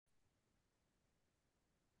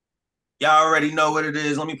Y'all already know what it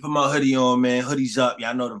is. Let me put my hoodie on, man. Hoodies up.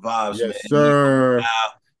 Y'all know the vibes, man. Yes, Neo sir.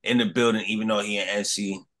 in the building, even though he in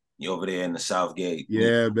NC. You over there in the Southgate. Neo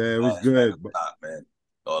Yeah, man, it was back good. up top, man.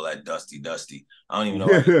 All that dusty. I don't even know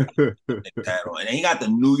why he Yeah, put that on. And then he got the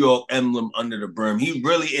New York emblem under the brim. He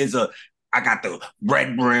really is a. I got the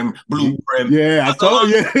red brim, blue brim. yeah, I told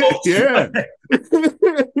you. Yeah,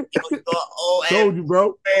 Oh, told you,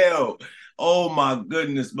 bro. hell. Oh my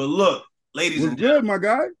goodness. But look, ladies Was and good, gentlemen, my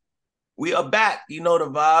guy. we are back. You know the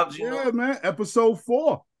vibes, you know, Yeah, man. Episode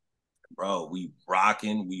 4. bro. We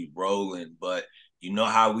rocking, we rolling, but you know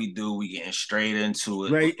how we do. We getting straight into it.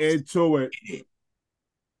 Straight into it.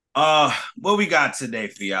 What we got today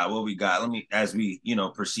for y'all? What we got? Let me as we,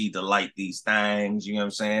 proceed to light these things, you know what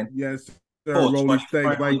I'm saying? Yes, sir. Roll 420 these things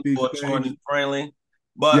like friendly, these things. 420 friendly.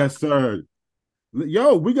 But Yes, sir.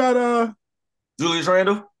 Yo, we got Julius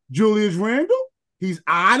Randle, Julius Randle. He's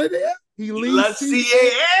out of there. He he leaves left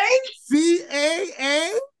CAA. CAA.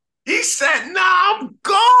 He said, "Nah, I'm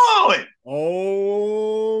going."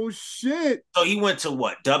 Oh shit. So he went to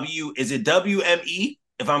what? Is it WME?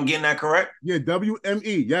 If I'm getting that correct? Yeah,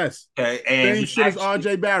 WME. Yes. Okay, and Same shit as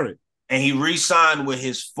RJ Barrett. he re-signed with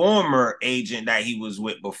his former agent that he was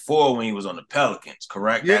with before when he was on the Pelicans.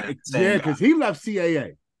 Correct? Yeah, That is the yeah, same guy. because he left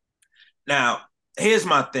CAA. Now, here's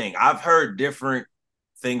my thing. I've heard different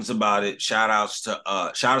things about it. Shout outs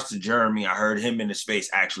to Jeremy. I heard him in the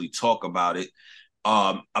space actually talk about it.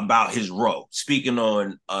 About his role, speaking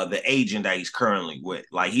on the agent that he's currently with.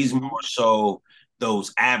 Like he's more Mm-hmm. so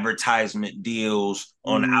those advertisement deals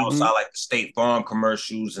on the Mm-hmm. outside, like the State Farm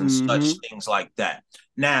commercials and Mm-hmm. such things like that.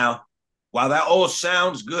 Now, while that all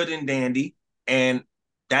sounds good and dandy, and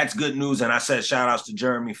that's good news, and I said shout outs to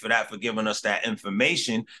Jeremy for that, for giving us that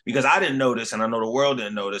information, because I didn't know this, and I know the world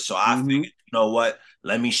didn't know this. So I Mm-hmm. figured, you know what?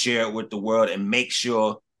 Let me share it with the world and make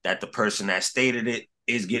sure that the person that stated it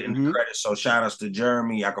is getting the Mm-hmm. credit. So shout outs to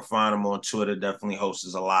Jeremy. I can find him on Twitter. Definitely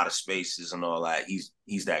hosts a lot of spaces and all that. He's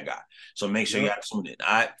that guy. So make sure you Yep. got tuned in.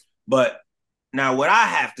 All right. But now what I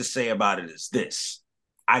have to say about it is this.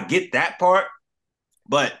 I get that part,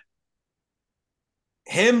 but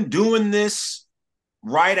him doing this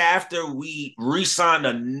right after we re-signed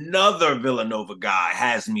another Villanova guy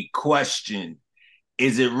has me question,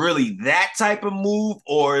 is it really that type of move,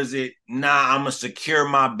 or is it, nah, I'm gonna secure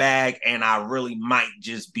my bag and I really might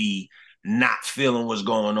just be not feeling what's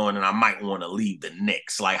going on and I might want to leave the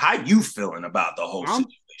Knicks? Like, how you feeling about the whole I'm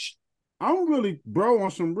situation? I'm really, bro, on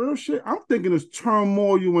some real shit. I'm thinking it's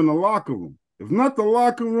turmoil you in the locker room. If not the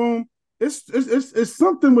locker room, it's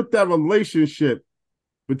something with that relationship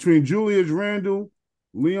between Julius Randle,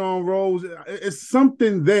 Leon Rose. It's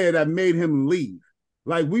something there that made him leave.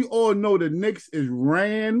 Like we all know the Knicks is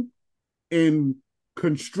ran and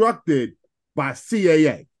constructed by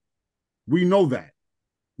CAA. We know that.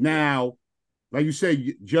 Now, like you said,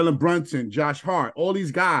 Jalen Brunson, Josh Hart, all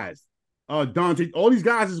these guys, Dante, all these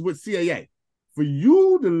guys is with CAA. For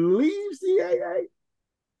you to leave CAA,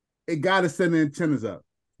 it got to send the antennas up.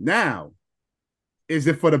 Now, is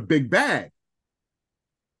it for the big bag?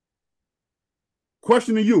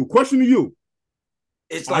 Question to you. Question to you.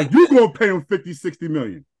 It's Are like, you going to pay him 50, 60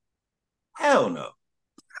 million? hell no.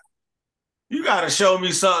 You got to show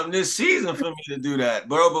me something this season for me to do that,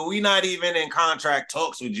 bro. But we not even in contract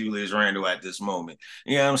talks with Julius Randle at this moment.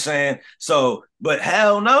 You know what I'm saying? So, but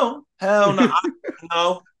hell no, no,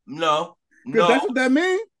 no, Because no, that's what that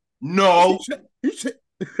means. no. He should.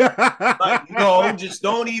 Like, no, just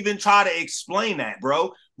don't even try to explain that,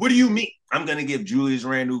 bro. What do you mean? I'm gonna give Julius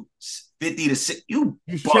Randle 50 to 6.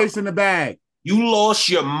 He's chasing the bag. You lost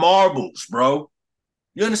your marbles, bro.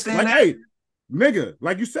 You understand Like, that? hey, nigga,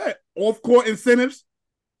 like you said, off court incentives.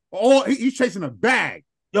 All he's chasing a bag.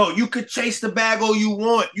 Yo, you could chase the bag all you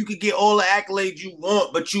want. You could get all the accolades you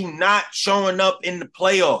want, but you not showing up in the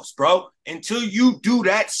playoffs, bro. Until you do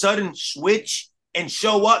that sudden switch and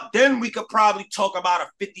show up, then we could probably talk about a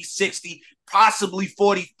 50, 60, possibly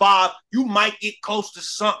 45. You might get close to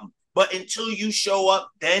something. But until you show up,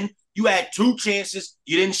 then you had two chances.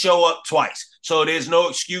 You didn't show up twice. So there's no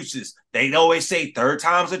excuses. They always say third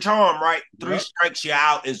time's a charm, right? Three Yep. strikes you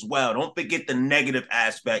out as well. Don't forget the negative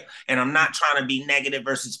aspect. And I'm not trying to be negative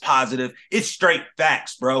versus positive. It's straight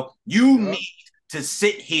facts, bro. You Yep. need to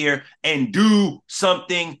sit here and do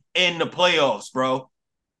something in the playoffs, bro.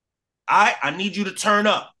 I need you to turn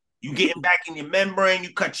up. You getting back in your membrane,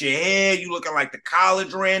 you cut your hair, you looking like the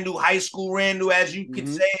college Randle, high school Randle, as you could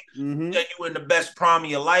Mm-hmm. say. Mm-hmm. That you in the best prime of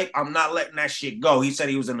your life. I'm not letting that shit go. He said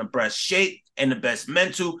he was in the best shape and the best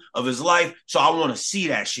mental of his life. So I want to see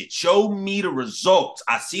that shit. Show me the results.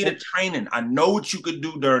 I see the training. I know what you could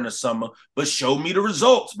do during the summer, but show me the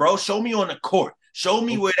results, bro. Show me on the court. Show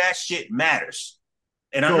me where that shit matters.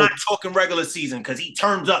 And I'm not talking regular season because he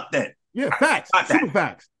turns up then. Yeah, facts. Super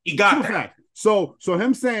facts. He got Super that. Facts. So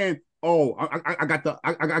him saying, "Oh, I got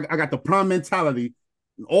the prime mentality,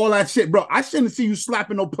 all that shit, bro." I shouldn't see you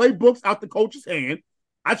slapping no playbooks out the coach's hand.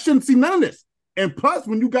 I shouldn't see none of this. And plus,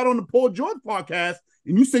 when you got on the Paul George podcast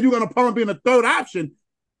and you said you're gonna probably be in a third option,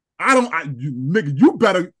 nigga, you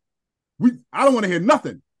better. I don't want to hear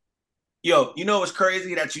nothing. Yo, you know what's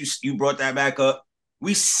crazy that you brought that back up?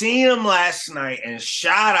 We seen him last night, and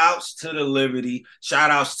shout outs to the Liberty, shout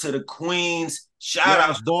outs to the Queens, shout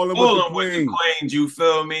outs to balling with the Queens. You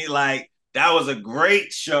feel me? Like that was a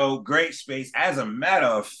great show, great space. As a matter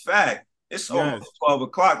of fact, it's almost 12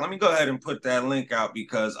 o'clock. Let me go ahead and put that link out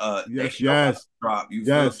because yes. Drop.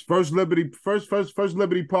 You First Liberty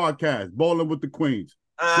podcast, balling with the Queens.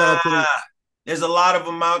 There's a lot of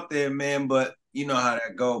them out there, man, but you know how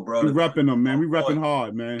that go, bro. We repping them, man. We repping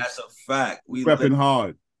hard, man. That's a fact. We repping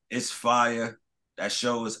hard. It's fire. That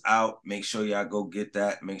show is out. Make sure y'all go get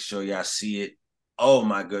that. Make sure y'all see it. Oh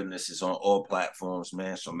my goodness, it's on all platforms,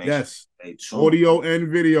 man. So make sure you stay tuned. Audio and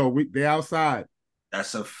video. They outside.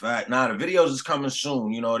 That's a fact. Nah, the videos is coming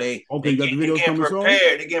soon. You know, they got the videos coming soon.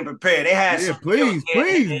 They're getting prepared. They had some please,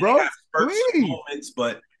 bro. Please. Moments,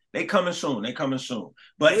 but they coming soon.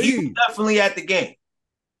 But he was definitely at the game.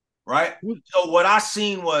 Right. So what I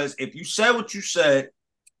seen was if you said what you said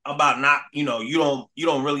about not, you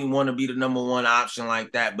don't really want to be the number one option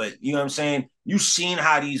like that. But you know what I'm saying? You seen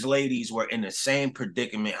how these ladies were in the same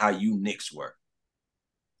predicament how you Knicks were.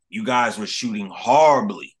 You guys were shooting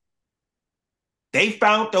horribly. They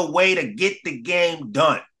found a way to get the game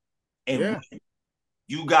done. And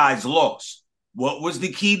you guys lost. What was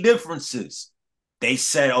the key differences? They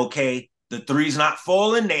said, okay, the three's not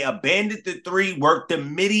falling. They abandoned the three, worked the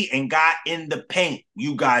midi, and got in the paint.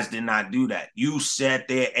 You guys did not do that. You sat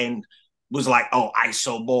there and was like, oh,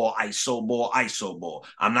 ISO ball, ISO ball, ISO ball.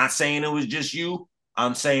 I'm not saying it was just you.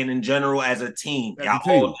 I'm saying in general as a team. Y'all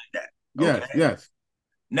all did that. Okay? Yes.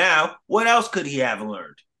 Now, what else could he have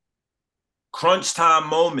learned? Crunch time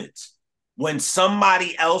moments. When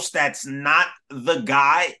somebody else that's not the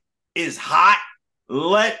guy is hot,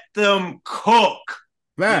 let them cook.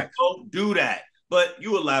 Facts. Don't do that. But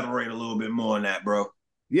you elaborate a little bit more on that, bro.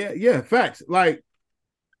 Yeah, facts. Like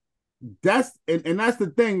that's that's the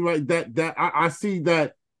thing, right? That I see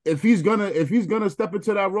that if he's gonna step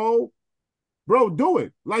into that role, bro, do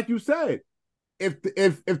it. Like you said. If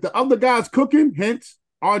the other guy's cooking, hence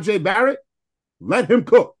RJ Barrett, let him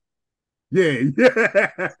cook. Yeah. You've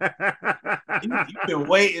been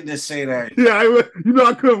waiting to say that. Yeah,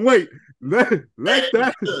 I couldn't wait. Let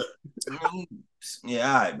that.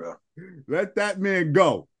 Yeah, all right, bro. Let that man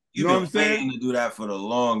go. You know what I'm saying? To do that for the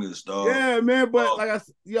longest, dog. Yeah, man. But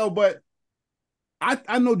but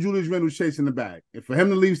I know Julius Randle's chasing the bag, and for him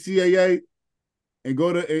to leave CAA and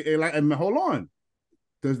go to and hold on,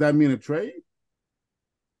 does that mean a trade?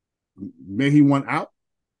 May he want out?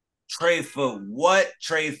 Trade for what?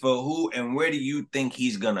 Trade for who? And where do you think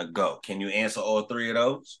he's gonna go? Can you answer all three of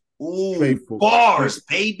those? Ooh, trade for bars,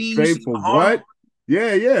 baby. Trade for what?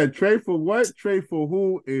 Yeah. Trade for what? Trade for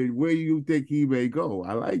who? And where you think he may go?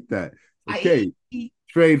 I like that. Okay.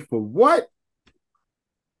 Trade for what?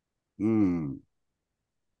 Look,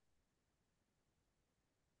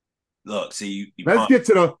 see you. Let's get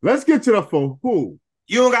to the for who.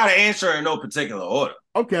 You don't gotta answer in no particular order.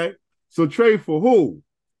 Okay. So trade for who?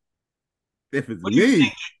 If it's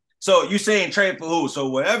me. So you saying trade for who? So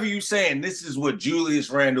whatever you saying, this is what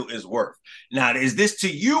Julius Randle is worth. Now, is this to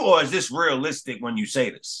you or is this realistic when you say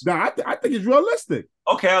this? No, I think it's realistic.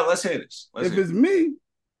 Okay, let's hear this. It's me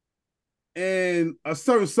and a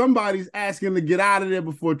certain somebody's asking to get out of there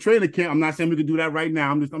before training camp, I'm not saying we could do that right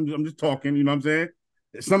now. I'm just talking. You know what I'm saying?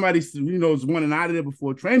 If somebody is wanting out of there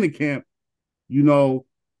before training camp, you throw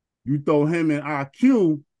him and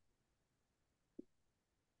IQ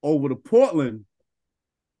over to Portland.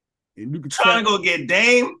 And you can trying to go get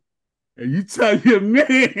Dame. And you tell your man.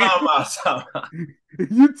 You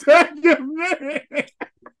tell your man.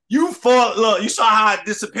 You fought. Look, you saw how it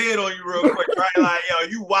disappeared on you real quick, right? Like, yo,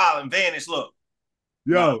 you wild and vanished. Look.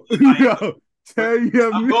 Tell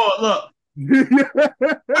your man. Look.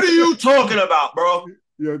 What are you talking about, bro?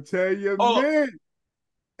 Yo, tell your man.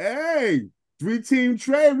 Hey, 3-team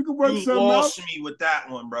trade. We can work something out. You lost me with that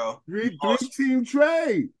one, bro. Three-team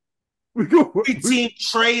trade. We team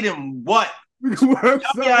trade and what? We can work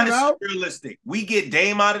something out. Realistic. We get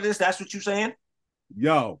Dame out of this. That's what you're saying?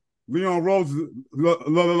 Yo, Leon Rose,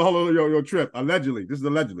 your trip. Allegedly, this is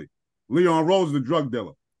allegedly. Leon Rose is a drug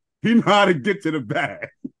dealer. He know how to get to the bag.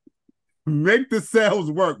 Make the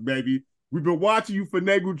sales work, baby. We've been watching you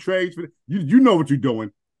finagle trades. You know what you're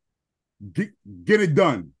doing. Get it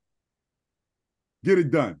done. Get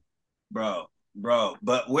it done. bro.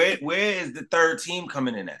 But where is the third team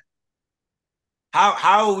coming in at?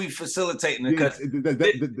 How are we facilitating it? Because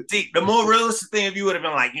the more realistic thing, if you would have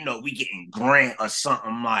been like, we getting Grant or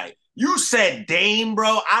something like you said, Dame,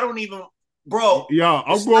 bro. I don't even, bro. Yeah,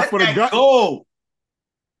 I'm going for the gut.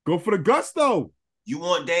 Go for the guts, though. You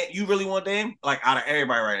want Dame? You really want Dame? Like out of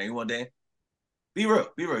everybody right now, you want Dame? Be real.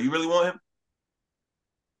 You really want him?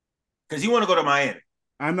 Because you want to go to Miami.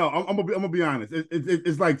 I know. I'm gonna be honest.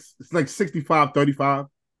 It's like 65-35.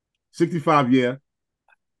 65, yeah.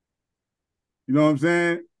 You know what I'm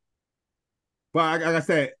saying? But like I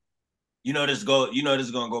said, this is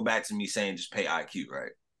gonna go back to me saying just pay IQ,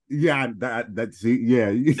 right? Yeah,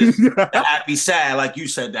 yeah. The happy sad, like you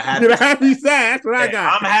said, the happy sad. That's what I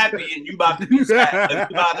got. I'm happy and you about to be sad. You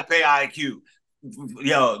about to pay IQ.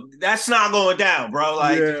 Yo, that's not going down, bro.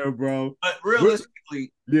 Like, yeah, bro. But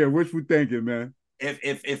realistically, wishful thinking, man.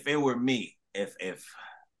 If it were me, if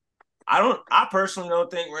I personally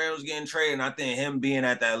don't think Randle's getting traded. And I think him being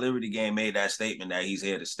at that Liberty game made that statement that he's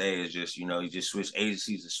here to stay. Is just he just switched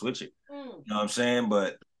agencies to switch it. You know what I'm saying?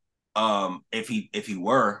 But if he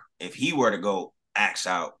were to go axe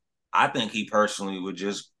out, I think he personally would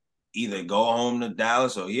just either go home to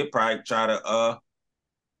Dallas or he'd probably try to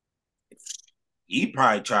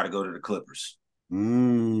go to the Clippers.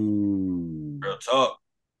 Real talk.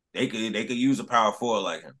 They could use a power forward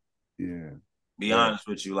like him. Yeah. Be honest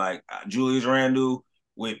with you, like Julius Randle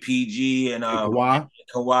with PG and Kawhi.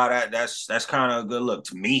 That's kind of a good look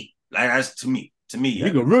to me. Like that's to me.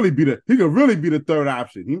 He could really be the third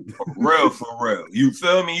option. For real. You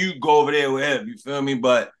feel me? You go over there with him. You feel me?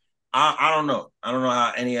 But I don't know. I don't know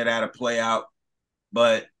how any of that'll play out.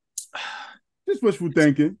 But just wishful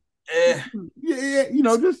thinking. Yeah.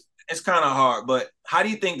 It's kind of hard. But how do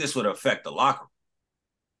you think this would affect the locker room?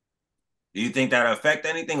 Do you think that'll affect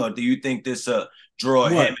anything, or do you think this draw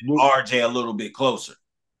him and RJ a little bit closer?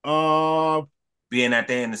 Being that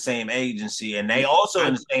they're in the same agency, and they also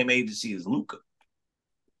in the same agency as Luka.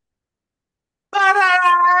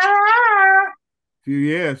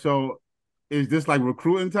 Yeah, so is this like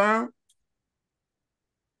recruiting time?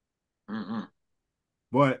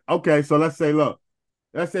 But okay, so let's say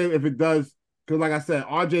if it does, because like I said,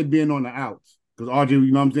 RJ being on the outs, because RJ,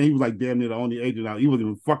 you know what I'm saying, he was like damn near the only agent out. He wasn't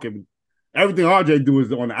even fucking. Everything RJ do is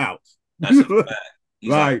on the outs. That's a fact. He's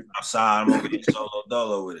like outside, I'm over here solo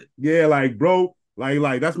dolo with it. Yeah, like bro,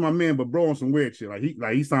 like that's my man, but bro on some weird shit. Like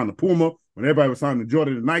he signed the Puma when everybody was signing the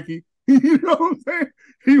Jordan and Nike. You know what I'm saying?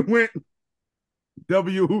 He went the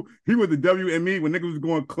WME when niggas was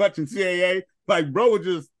going clutch and CAA. Like bro was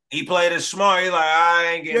just played it smart. He like I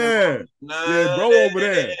ain't getting bro over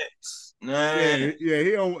there.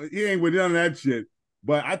 He ain't with none of that shit.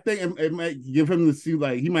 But I think it might give him to see,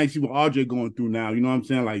 like, he might see what RJ going through now. You know what I'm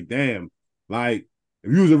saying? Like, damn. Like,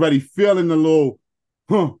 if you was already feeling the little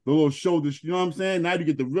shoulders, you know what I'm saying? Now you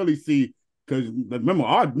get to really see, because remember,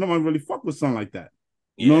 no one really fuck with something like that.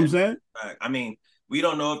 You know what I'm saying? I mean, we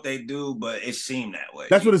don't know if they do, but it seemed that way.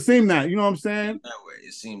 That's what it seemed that. You know what I'm saying?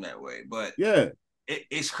 It seemed that way. But yeah,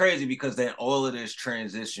 it's crazy because then all of this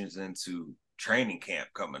transitions into training camp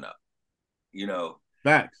coming up.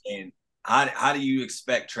 Facts. And how do you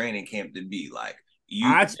expect training camp to be? Like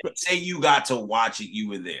say you got to watch it, you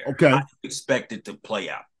were there. Okay. How do you expect it to play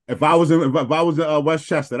out? If I was in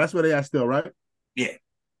Westchester, that's where they are still, right? Yeah.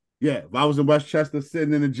 Yeah. If I was in Westchester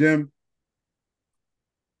sitting in the gym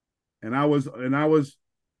and I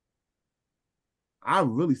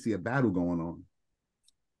really see a battle going on.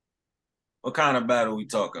 What kind of battle we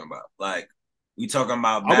talking about? Like we talking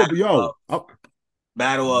about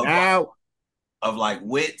battle of like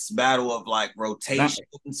wits, battle of like rotations.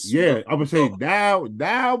 I would say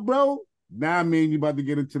now, bro. Now, you about to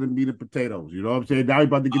get into the meat and potatoes. You know what I'm saying? Now you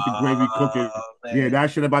about to get the gravy cooking. Man. Yeah, that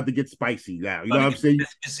shit about to get spicy now. You know what I'm saying?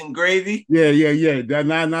 Biscuits and gravy. Yeah. That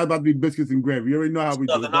now about to be biscuits and gravy. You already know how we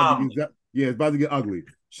do. It's about to get ugly.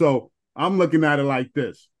 So I'm looking at it like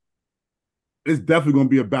this. It's definitely going to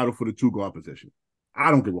be a battle for the 2-guard position. I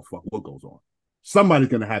don't give a fuck what goes on. Somebody's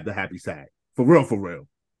going to have the happy side. For real.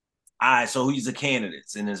 All right, so who's the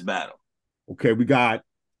candidates in this battle? Okay, we got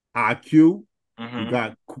IQ. We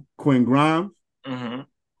got Quinn Grimes.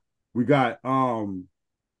 We got I'm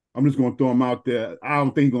just gonna throw him out there. I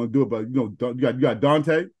don't think he's gonna do it, but you got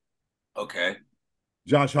Dante. Okay.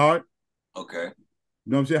 Josh Hart. Okay. You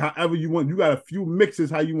know what I'm saying? However you want, you got a few mixes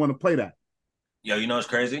how you want to play that. Yo, you know what's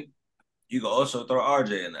crazy? You can also throw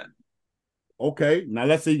RJ in that. Okay. Now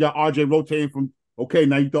let's say you got RJ rotating from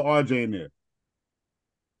now you throw RJ in there.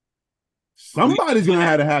 Somebody's gonna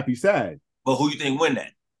have a happy side. But who you think win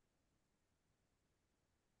that?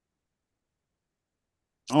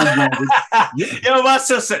 I'm going with Yo, my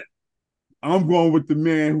sister. I'm going with the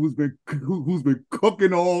man who's been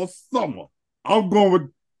cooking all summer. I'm going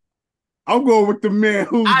with the man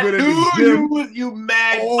who's been in the gym you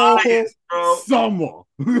mad all bias, bro. summer.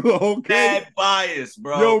 Okay, Mad bias,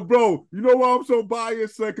 bro. Yo, bro, you know why I'm so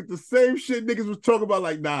biased? Cause the same shit niggas was talking about.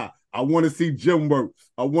 Like, nah, I want to see gym work.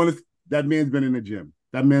 That man's been in the gym.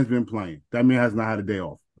 That man's been playing. That man has not had a day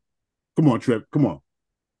off. Come on, Trip. Come on.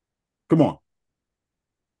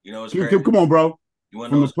 You know what's crazy? Come on, bro.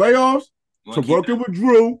 From the playoffs to working with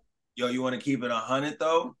Drew. Yo, you want to keep it 100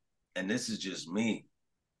 though? And this is just me.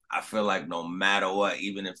 I feel like no matter what,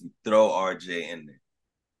 even if you throw RJ in there,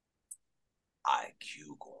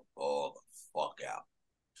 IQ gonna ball the fuck out.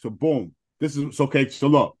 So boom. This is okay. So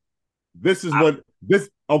look, this is what this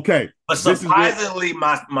okay. But surprisingly,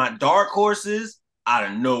 my dark horses out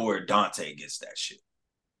of nowhere, Dante gets that shit.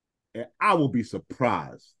 And I will be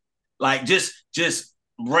surprised. Like just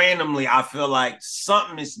randomly, I feel like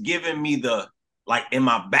something is giving me the like in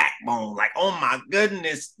my backbone, like, oh my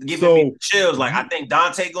goodness, giving me chills. Like, I think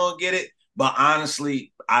Dante gonna get it, but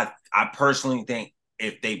honestly, I personally think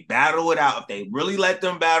if they battle it out, if they really let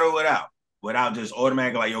them battle it out without just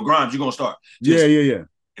automatically like, yo, Grimes, you're gonna start. Yeah.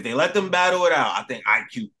 If they let them battle it out, I think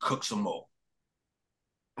IQ cooks them more.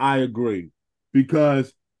 I agree.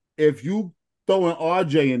 Because if you throw an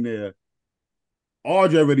RJ in there,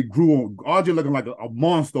 RJ already grew on. RJ looking like a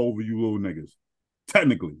monster over you little niggas.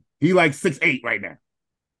 Technically. He like 6'8" right now.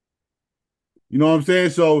 You know what I'm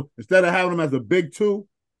saying? So instead of having him as a big 2, you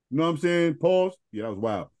know what I'm saying? Pause. Yeah, that was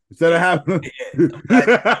wild. Instead of having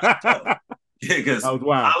because that was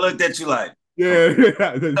wild. I looked at you like, yeah.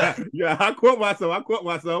 I caught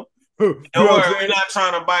myself. Don't worry, we're not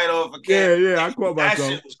trying to bite off a can. Yeah, I caught myself.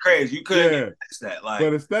 That shit was crazy. You couldn't miss that. Like,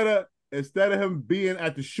 but instead of him being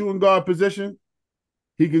at the shooting guard position,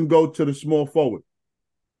 he can go to the small forward.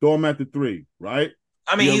 Throw him at the 3, right?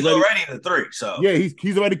 I mean, he's already the 3, so yeah,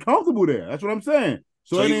 he's already comfortable there. That's what I'm saying.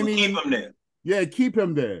 So you can keep him there. Yeah, keep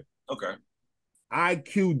him there. Okay.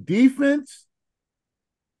 IQ defense,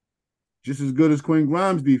 just as good as Quinn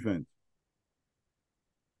Grimes defense.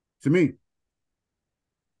 To me.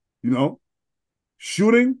 You know?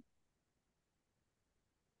 Shooting,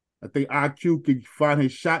 I think IQ can find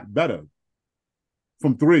his shot better.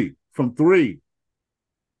 From three.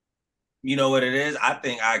 You know what it is? I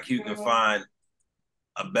think IQ can find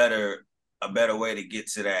a better way to get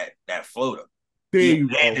to that floater. There you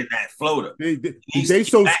go. That floater. They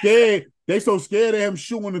so scared. They so scared of him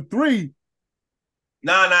shooting the 3.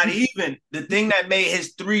 Nah, not even. The thing that made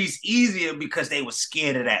his threes easier because they were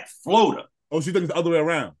scared of that floater. Oh, so you think it's the other way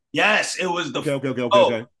around? Yes, it was the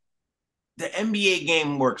okay. The NBA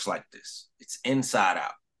game works like this. It's inside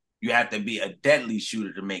out. You have to be a deadly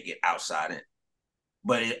shooter to make it outside in.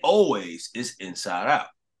 But it always is inside out.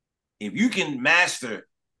 If you can master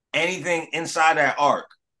anything inside that arc,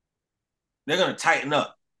 they're going to tighten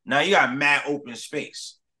up. Now you got mad open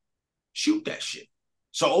space. Shoot that shit.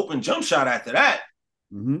 So open jump shot after that,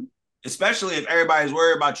 especially if everybody's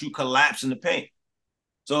worried about you collapsing the paint.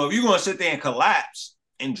 So if you're going to sit there and collapse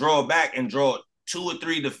and draw back and draw 2 or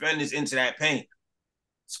 3 defenders into that paint,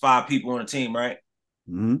 it's 5 people on the team, right?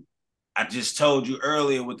 I just told you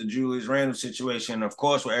earlier with the Julius Randle situation, of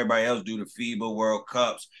course, what everybody else do, the FIBA World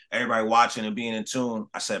Cups, everybody watching and being in tune.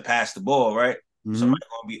 I said, pass the ball, right? Somebody's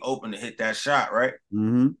going to be open to hit that shot, right?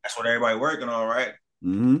 That's what everybody working on, right?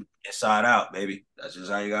 Inside out, baby. That's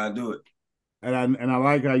just how you got to do it. And I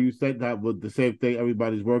like how you said that with the same thing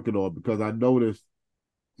everybody's working on, because I noticed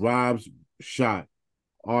Rob's shot,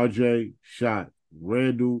 RJ shot,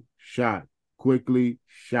 Randle shot, Quickly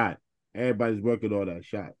shot. Everybody's working on that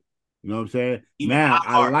shot. You know what I'm saying? Even now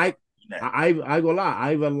I gonna lie,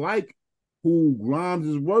 I even like who Grimes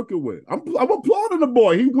is working with. I'm applauding the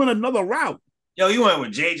boy. He went another route. Yo, he went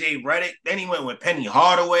with JJ Redick, then he went with Penny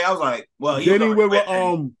Hardaway. I was like, well, he went with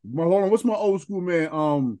hold on, what's my old school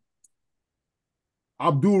man?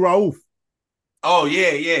 Abdul Rauf. Oh,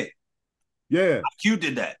 yeah. IQ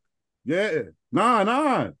did that. Yeah.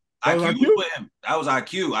 Nah. IQ was with him. That was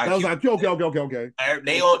IQ. That was IQ. Okay.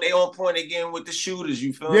 They on point again with the shooters,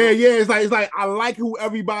 you feel me? Yeah. It's like I like who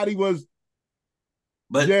everybody was.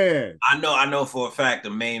 But yeah, I know for a fact the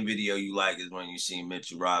main video you like is when you see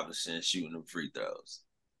Mitchell Robinson shooting them free throws.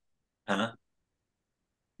 Huh?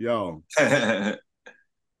 Yo. Huh?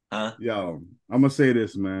 Yo, I'm gonna say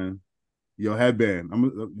this, man. Yo, headband.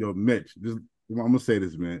 Yo, Mitch. I'm gonna say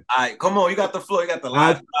this, man. All right, come on. You got the floor. You got the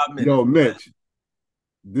last 5 minutes. Yo, Mitch.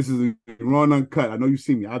 This is a Raw Uncut. I know you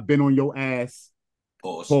see me. I've been on your ass.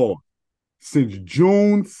 Pause. since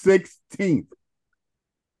June 16th.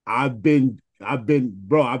 I've been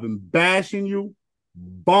bashing you,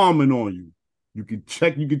 bombing on you. You can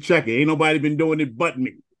check it. Ain't nobody been doing it but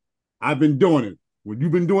me. I've been doing it. When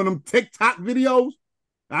you've been doing them TikTok videos,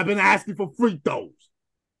 I've been asking for free throws.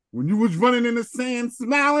 When you was running in the sand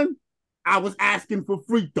smiling, I was asking for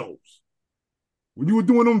free throws. When you were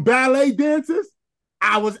doing them ballet dances,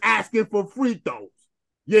 I was asking for free throws.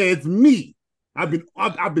 Yeah, it's me. I've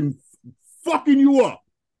been fucking you up.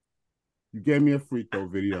 You gave me a free throw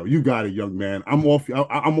video. You got it, young man. I'm off. I'm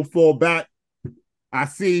gonna fall back. I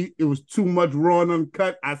see it was too much raw and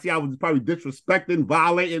uncut. I see I was probably disrespecting,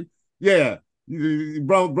 violating. Yeah,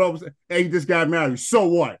 bro. Hey, he just got married. So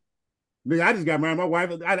what? Nigga, I just got married. My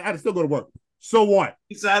wife. I still go to work. So what?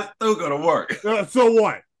 He said, I still go to work. So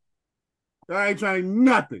what? I ain't trying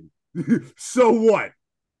nothing. So what?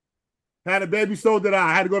 Had a baby, so did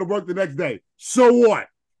I. Had to go to work the next day. So what?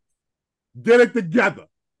 Get it together.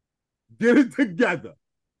 Get it together.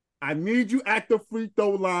 I need you at the free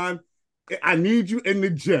throw line. I need you in the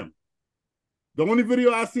gym. The only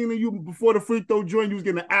video I seen of you before the free throw joint, you was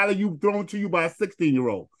getting an alley-oop thrown to you by a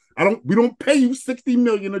 16-year-old. We don't pay you $60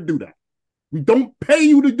 million to do that. We don't pay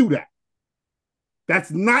you to do that.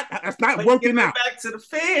 That's not working out. Back to the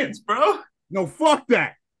fans, bro. No, fuck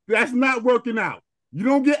that. That's not working out. You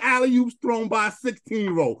don't get alley-oops thrown by a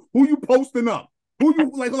 16-year-old. Who you posting up? Who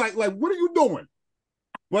you like? What are you doing?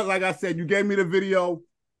 But like I said, you gave me the video.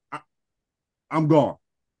 I'm gone.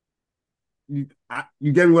 You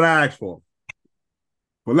gave me what I asked for.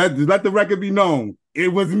 But let the record be known. It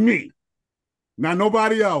was me. Not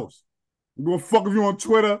nobody else. I'm gonna fuck with you on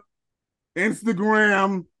Twitter,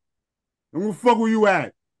 Instagram. I'm gonna fuck where you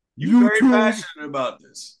at. You're very passionate about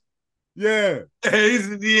this. Yeah.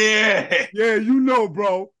 Yeah. Yeah, you know,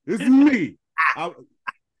 bro. It's me. I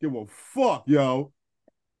give a fuck, yo.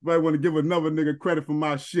 If I want to give another nigga credit for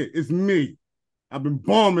my shit, it's me. I've been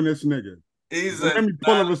bombing this nigga. Let me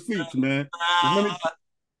pull the receipts, man.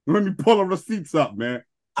 Let me pull the receipts up, man.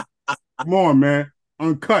 Come on, man.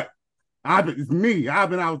 Uncut. It's me. I've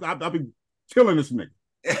been killing this nigga.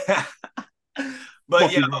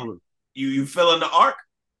 But yeah, you feeling the arc?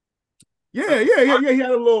 Yeah. He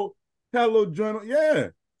had a little journal. Yeah.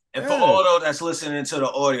 And for all those that's listening to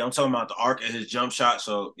the audio, I'm talking about the arc of his jump shot.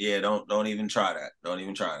 So yeah, don't even try that. Don't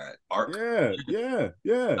even try that. Arc. Yeah.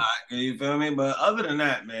 You feel me? But other than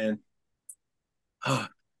that, man,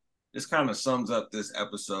 this kind of sums up this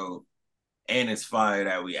episode. And it's fire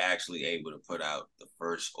that we actually able to put out the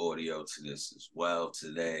first audio to this as well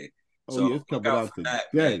today. So yeah, it's look out for that,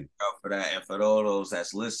 man. Look out for that. And for all those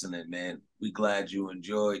that's listening, man, we glad you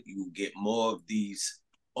enjoyed. You will get more of these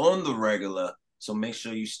on the regular. So make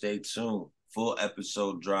sure you stay tuned. Full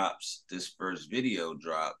episode drops. This first video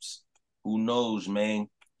drops. Who knows, man?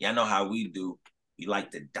 Y'all know how we do. We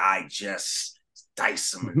like to digest,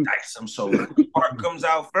 dice them. So when the part comes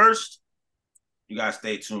out first, you guys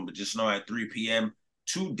stay tuned. But just know at 3 p.m.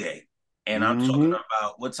 today. And I'm talking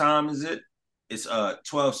about, what time is it? It's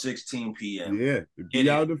 12:16 p.m. Yeah, be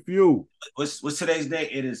out the few. What's today's date?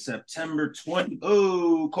 It is September 20th.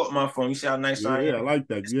 Oh, caught my phone. You see how nice I am? Yeah, I like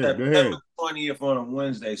that. It's Go ahead. September 20th on a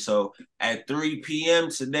Wednesday. So at 3 p.m.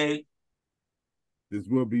 today, this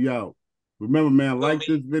will be out. Remember, man, like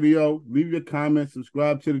this video, leave your comments,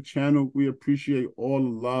 subscribe to the channel. We appreciate all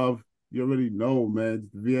the love. You already know, man.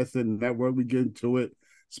 It's the VSN Network. We get into it.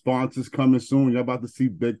 Sponsors coming soon. You're about to see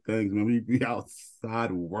big things, man. We be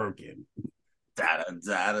outside working.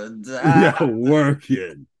 Yeah,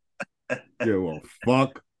 working. Yeah, well,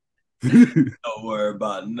 fuck. Don't worry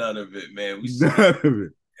about none of it, man. None of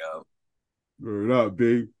it. Yo. Word up,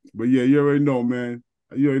 big. But yeah, you already know, man.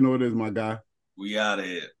 You already know what it is, my guy. We out of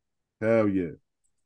here. Hell yeah.